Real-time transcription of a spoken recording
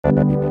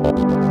Balance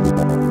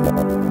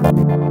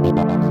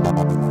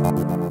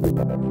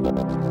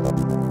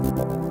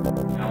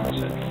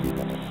it.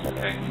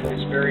 Okay.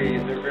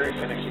 They're very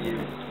finicky.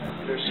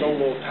 There's so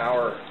low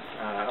power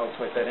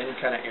output that any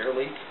kind of air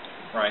leak,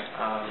 Right.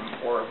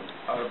 or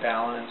out of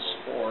balance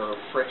or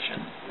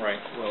friction,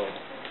 Right. will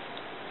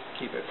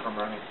keep it from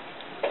running.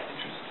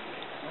 Interesting.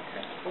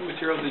 Okay. What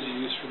material did you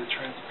use for the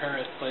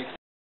transparent, like?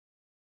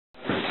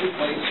 Two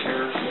plates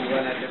here will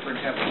run at different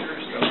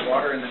temperatures. The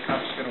water in the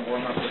cup is going to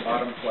warm up the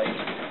bottom plate.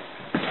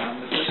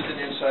 The piston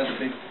inside the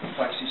big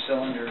plexi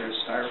cylinder is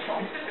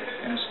styrofoam,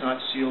 and it's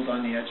not sealed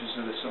on the edges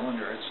of the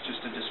cylinder. It's just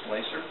a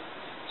displacer.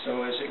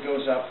 So as it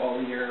goes up, all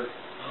the air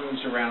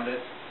moves around it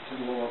to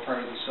the lower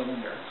part of the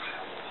cylinder.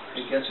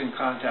 It gets in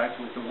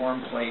contact with the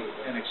warm plate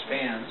and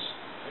expands.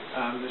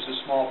 There's a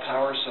small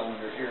power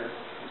cylinder here,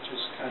 which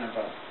is kind of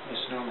a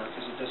misnomer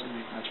because it doesn't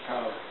make much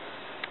power.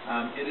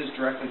 It is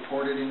directly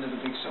ported into the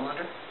big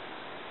cylinder.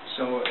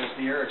 So as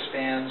the air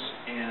expands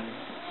and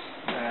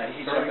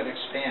heats up and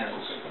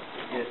expands,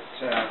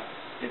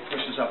 it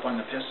pushes up on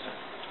the piston.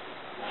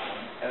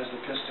 As the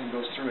piston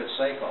goes through its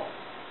cycle,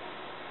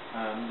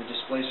 the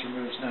displacer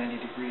moves 90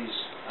 degrees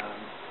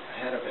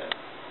ahead of it.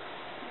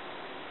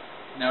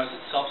 Now, is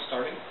it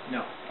self-starting?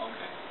 No.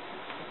 Okay.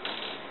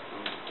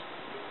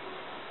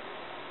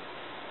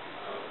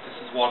 This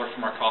is water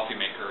from our coffee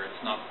maker.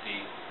 It's not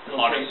the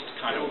hottest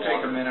kind of water.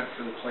 It'll take a minute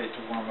for the plate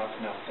to warm up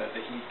enough that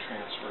the heat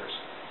transfers.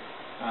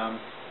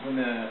 When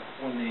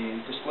the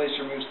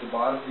displacer moves to the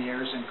bottom, the air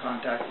is in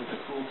contact with the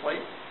cool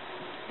plate.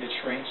 It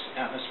shrinks,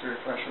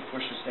 atmospheric pressure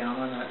pushes down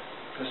on that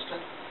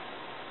piston.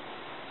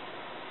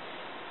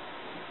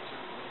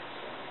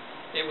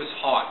 It was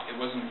hot. It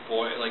wasn't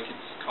like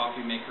it's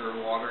coffee maker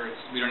water.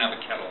 We don't have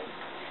a kettle.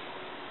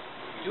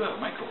 We do have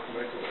a microwave.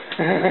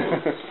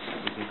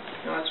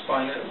 No, that's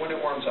fine. When it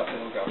warms up,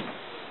 it'll go.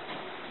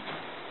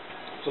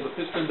 So the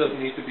piston doesn't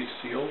need to be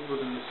sealed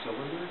within the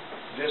cylinder?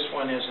 This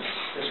one isn't.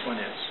 This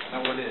one is.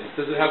 Oh, it is.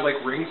 Does it have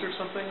like rings or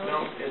something on it?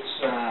 No, it's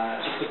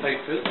just a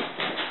tight fit?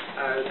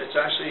 it's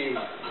actually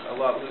a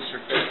lot looser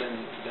fit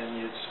than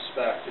you'd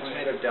suspect. It's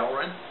made of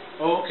Delrin.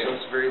 Oh, okay. So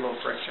it's very low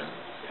friction.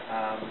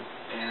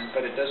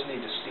 But it does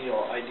need to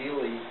seal.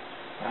 Ideally,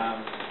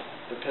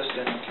 the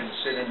piston can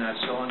sit in that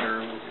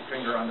cylinder with your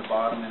finger on the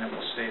bottom and it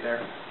will stay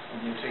there.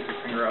 When you take your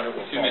finger out, it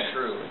will fall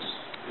through.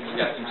 It's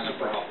got some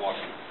super hot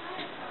water.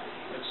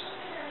 It's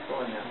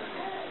going now.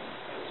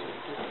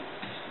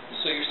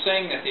 So you're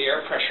saying that the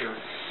air pressure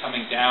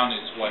coming down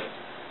is what?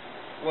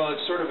 Well,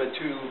 it's sort of a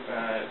two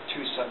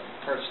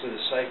parts to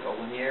the cycle.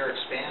 When the air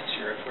expands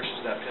here, it pushes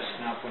that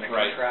piston up. When it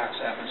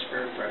contracts,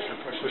 atmospheric pressure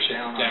pushes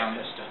down on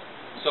the piston.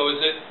 So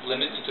is it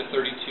limited to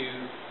 32?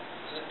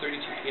 Is it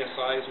 32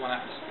 psi is 1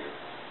 atmosphere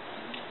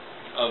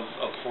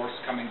of force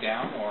coming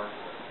down, or?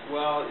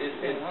 Well,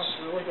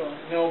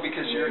 no,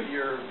 because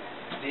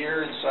the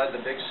air inside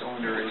the big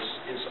cylinder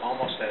is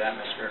almost at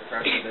atmospheric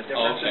pressure. The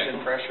differences in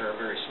pressure are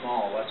very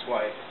small. That's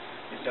why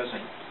it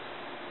doesn't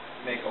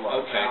make a lot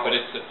of power. Okay, but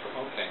it's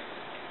okay.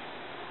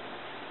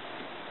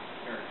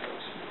 There it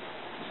goes.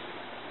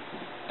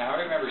 Now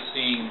I remember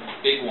seeing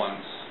big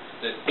ones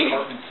that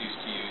apartments used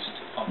to use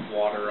to pump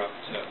water up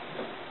to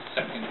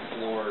second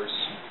floors.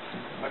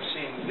 I've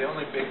seen, the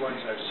only big ones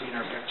I've seen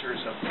are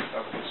pictures of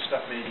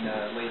stuff made in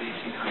the late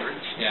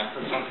 1800s for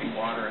pumping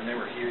water, and they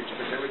were huge,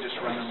 but they would just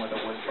run them with a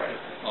wood fire.